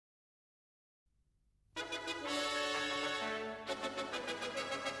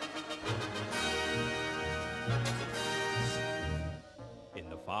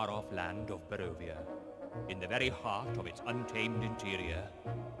land of Barovia, in the very heart of its untamed interior,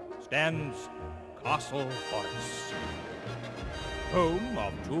 stands Castle Boris, home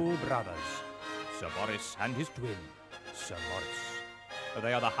of two brothers, Sir Boris and his twin, Sir Maurice.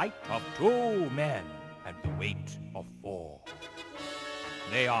 They are the height of 2 men and the weight of 4.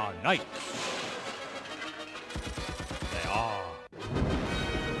 They are knights. They are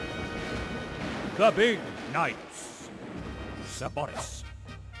the Big Knights. Sir Boris,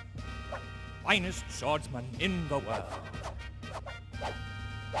 finest swordsman in the world.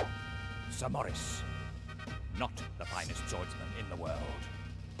 Sir Maurice, not the finest swordsman in the world,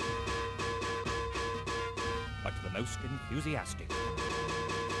 but the most enthusiastic.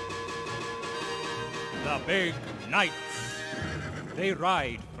 The Big Knights. They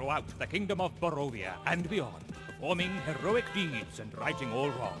ride throughout the kingdom of Barovia and beyond, performing heroic deeds and righting all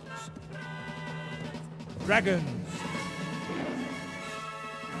wrongs. Dragons.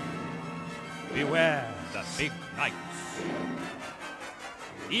 Beware the Big Knights.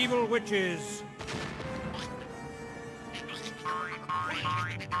 Evil witches.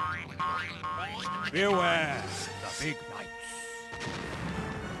 Beware the Big Knights.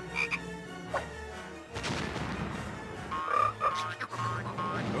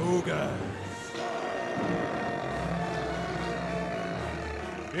 Ogres.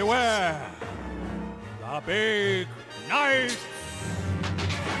 Beware the Big Knights.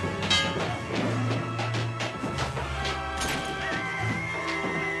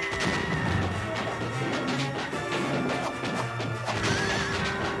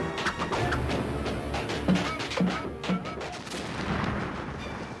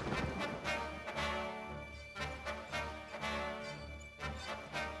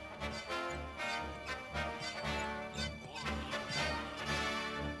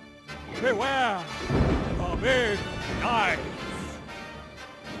 Beware the Big Knights.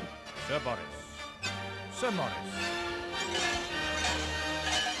 Sir Boris, Sir Maurice.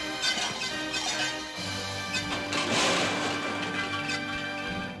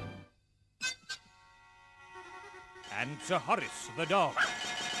 And Sir Horace the dog.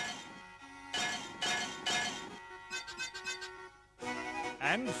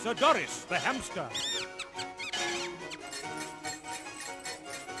 And Sir Doris the hamster.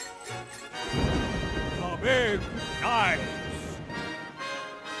 The Big Knight.